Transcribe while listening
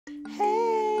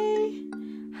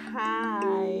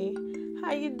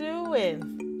How you doing?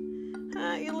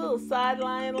 You a little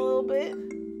sideline a little bit?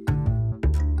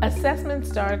 Assessment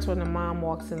starts when the mom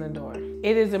walks in the door.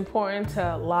 It is important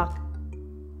to lock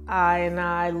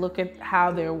eye, look at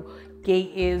how their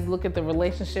gait is, look at the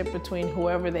relationship between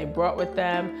whoever they brought with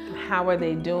them, how are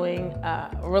they doing.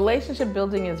 Relationship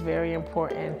building is very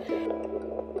important.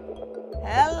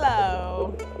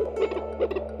 Hello.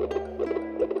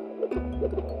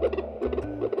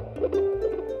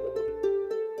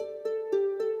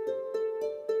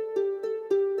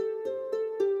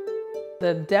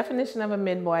 The definition of a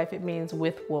midwife, it means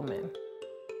with woman.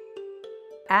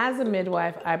 As a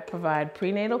midwife, I provide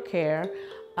prenatal care,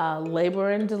 labor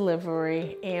and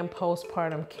delivery, and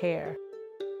postpartum care.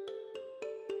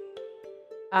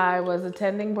 I was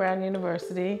attending Brown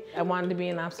University. I wanted to be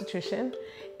an obstetrician,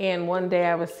 and one day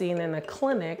I was seen in a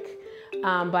clinic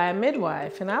by a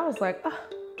midwife, and I was like, oh,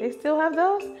 they still have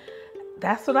those?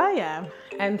 That's what I am.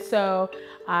 And so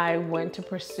I went to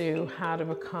pursue how to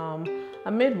become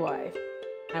a midwife.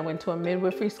 I went to a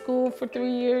midwifery school for 3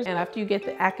 years, and after you get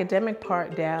the academic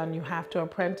part down, you have to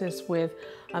apprentice with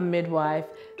a midwife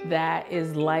that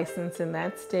is licensed in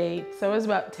that state. So it was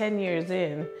about 10 years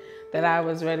in that I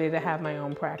was ready to have my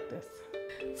own practice.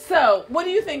 So, what do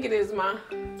you think it is, Ma?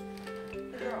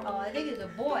 Girl. Oh, I think it's a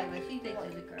boy, but she thinks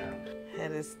it's a girl.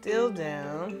 Head is still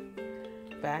down.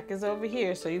 Back is over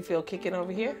here, so you feel kicking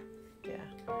over here? Yeah.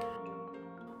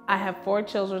 I have 4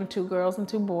 children, 2 girls and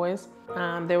 2 boys.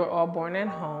 They were all born at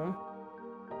home.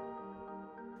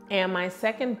 And my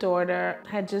second daughter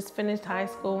had just finished high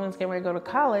school and was getting ready to go to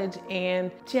college, and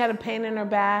she had a pain in her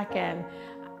back, and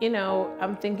you know,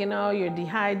 I'm thinking, oh, you're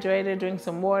dehydrated, drink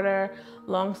some water.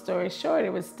 Long story short,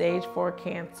 it was stage 4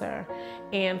 cancer.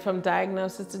 And from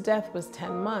diagnosis to death was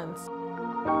 10 months.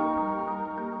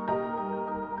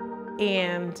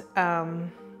 And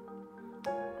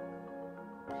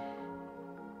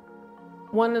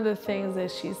one of the things that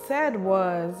she said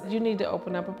was, you need to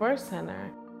open up a birth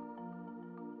center.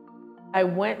 I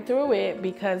went through it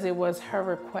because it was her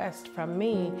request from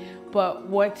me, but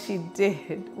what she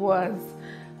did was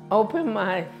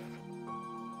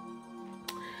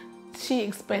she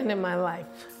expanded my life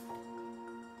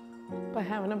by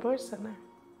having a birth center.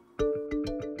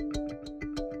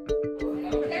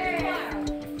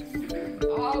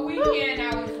 All weekend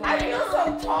I was like, I feel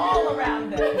so tall around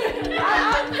them.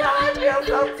 I feel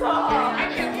so tall.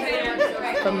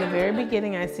 From the very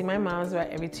beginning, I see my moms about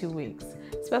every 2 weeks,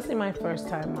 especially my first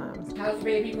time moms. How's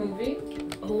baby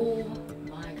moving? Oh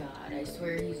my God, I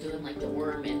swear he's doing like the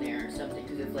worm in there or something,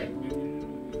 because it's like...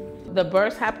 The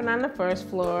births happen on the 1st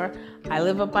floor. I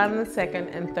live up on the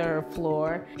 2nd and 3rd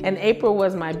floor. And April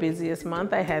was my busiest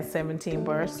month. I had 17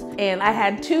 births. And I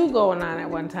had 2 going on at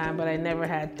one time, but I never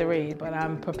had 3. But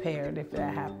I'm prepared if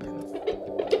that happens.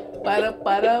 Ba-da,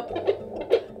 ba-da,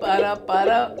 ba-da,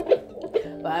 ba-da.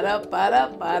 Ba-da, ba-da,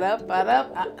 ba-da,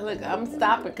 ba-da. Look, I'm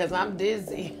stopping because I'm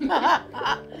dizzy.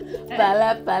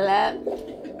 Ba-la, ba-la.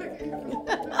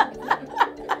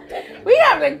 We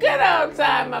having a good old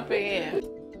time up in here.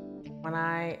 When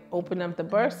I opened up the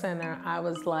birth center, I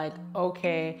was like,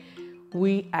 okay,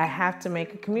 I have to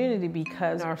make a community,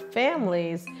 because our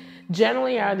families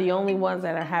generally are the only ones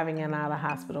that are having an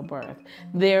out-of-hospital birth.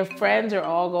 Their friends are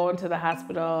all going to the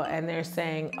hospital and they're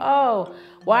saying, oh,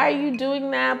 why are you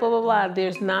doing that, blah, blah, blah.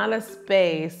 There's not a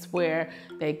space where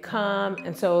they come,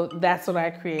 and so that's what I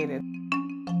created.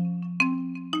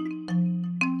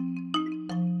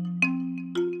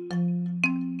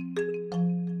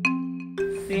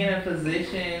 Being a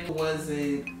physician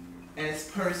wasn't as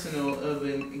personal of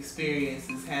an experience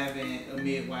as having a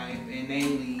midwife, and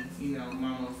namely, you know,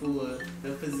 Mama Afua.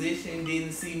 The physician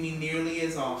didn't see me nearly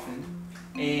as often,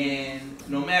 and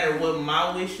no matter what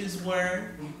my wishes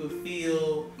were, you could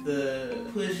feel the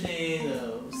pushing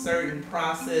of certain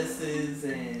processes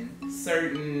and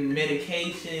certain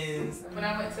medications. When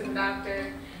I went to the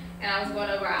doctor, and I was going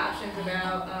over options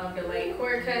about delayed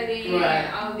cord cutting Right.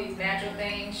 and all of these natural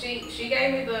things. She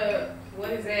gave me the, what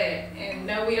is that? And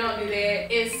no, we don't do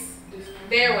that. It's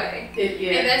their way.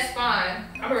 And that's fine.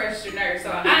 I'm a registered nurse, so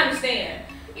I understand.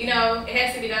 You know, it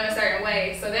has to be done a certain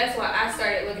way. So that's why I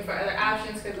started looking for other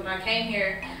options, because when I came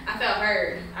here, I felt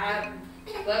heard. I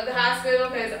love the hospital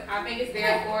because I think it's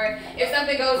there for if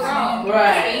something goes wrong.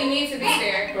 Right. And you need to be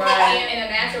there. Right. And in a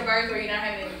natural birth where you're not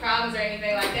having any problems or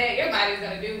anything like that, your body's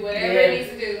going to do whatever it needs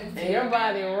to do. And your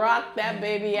body rocked that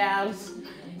baby out.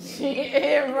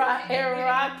 It rocked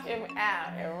him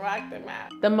out. It rocked him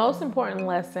out. The most important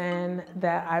lesson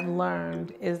that I've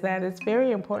learned is that it's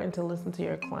very important to listen to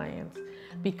your clients,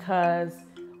 because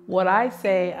What I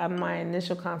say on my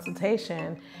initial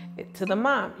consultation to the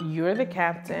mom, you're the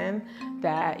captain,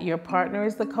 that your partner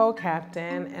is the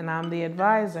co-captain, and I'm the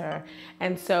advisor.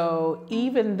 And so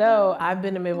even though I've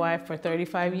been a midwife for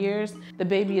 35 years, the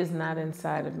baby is not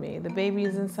inside of me. The baby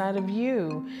is inside of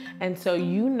you. And so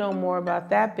you know more about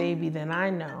that baby than I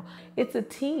know. It's a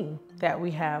team that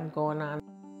we have going on.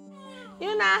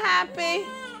 You're not happy?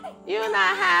 You're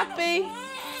not happy?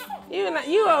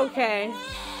 You okay?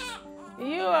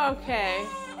 You okay?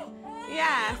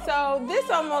 Yeah, so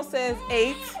this almost says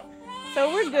 8,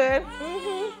 so we're good.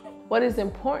 What is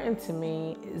important to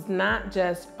me is not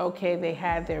just, okay, they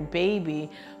had their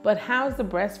baby, but how's the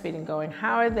breastfeeding going?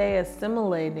 How are they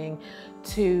assimilating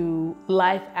to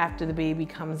life after the baby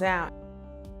comes out?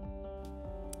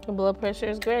 Your blood pressure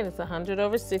is great, it's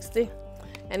 100/60.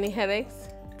 Any headaches?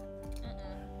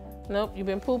 Nope, you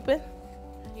been pooping?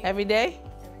 Every day?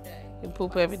 You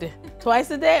poop every day. Twice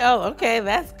a day? Oh, okay,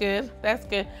 that's good. That's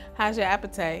good. How's your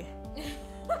appetite?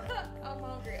 I'm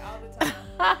hungry all the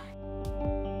time.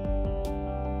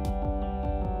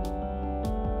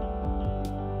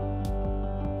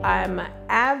 I'm an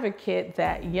advocate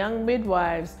that young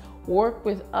midwives work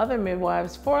with other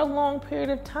midwives for a long period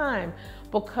of time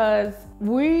because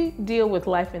we deal with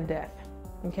life and death,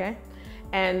 okay?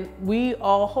 And we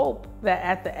all hope that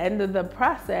at the end of the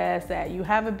process that you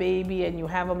have a baby and you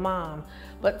have a mom.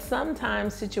 But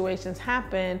sometimes situations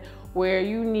happen where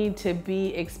you need to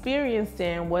be experienced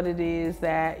in what it is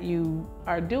that you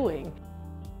are doing.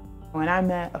 When I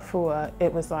met Afua,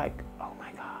 it was like, oh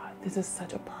my God, this is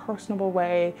such a personable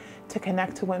way to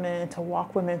connect to women, to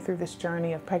walk women through this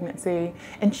journey of pregnancy.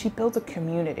 And she builds a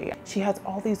community. She has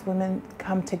all these women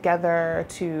come together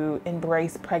to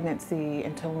embrace pregnancy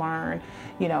and to learn,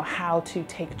 you know, how to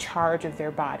take charge of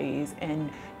their bodies and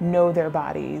know their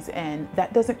bodies. And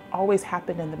that doesn't always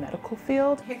happen in the medical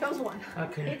field. Here comes one.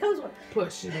 Okay. Here comes one.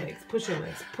 Push your legs, push your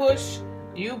legs. Push,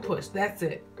 you push, that's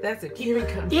it. That's it, keep it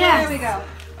coming. Yes. There we go.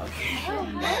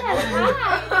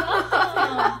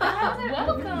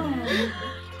 Welcome.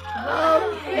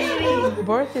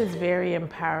 Birth is very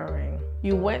empowering.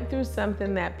 You went through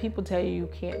something that people tell you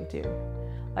can't do.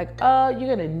 Like, oh, you're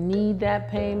gonna need that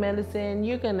pain medicine.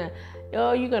 You're gonna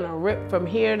rip from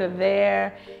here to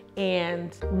there.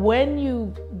 And when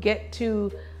you get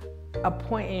to a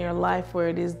point in your life where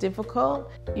it is difficult,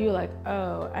 you're like,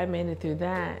 oh, I made it through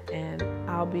that and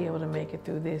I'll be able to make it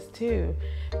through this too.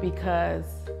 Because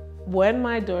when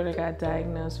my daughter got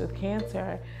diagnosed with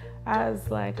cancer, I was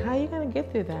like, how are you gonna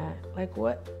get through that? Like,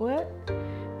 what?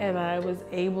 And I was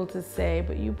able to say,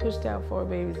 but you pushed out 4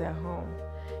 babies at home.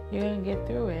 You're gonna get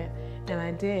through it. And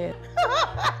I did.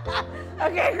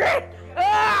 Okay, great.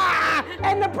 Ah!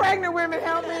 And the pregnant women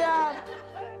help me out.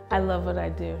 I love what I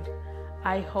do.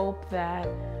 I hope that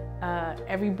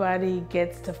everybody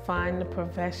gets to find the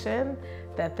profession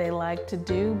that they like to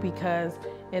do, because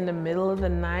in the middle of the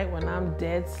night when I'm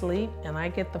dead asleep and I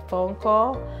get the phone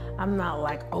call, I'm not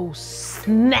like, oh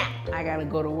snap, I gotta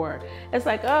go to work. It's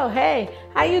like, oh, hey,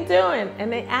 how you doing?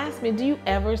 And they ask me, do you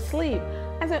ever sleep?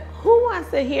 I said, who wants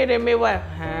to hear their midwife?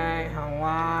 Hey,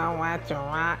 hello, what's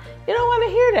wrong? You don't want to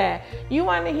hear that. You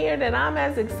want to hear that I'm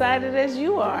as excited as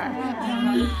you are.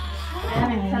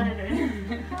 I'm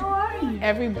excited. How are you?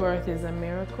 Every birth is a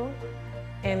miracle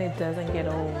and it doesn't get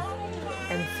old.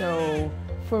 And so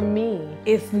for me,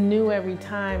 it's new every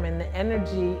time and the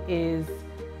energy is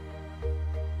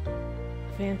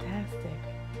fantastic.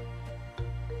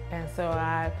 And so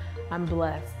I'm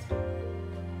blessed.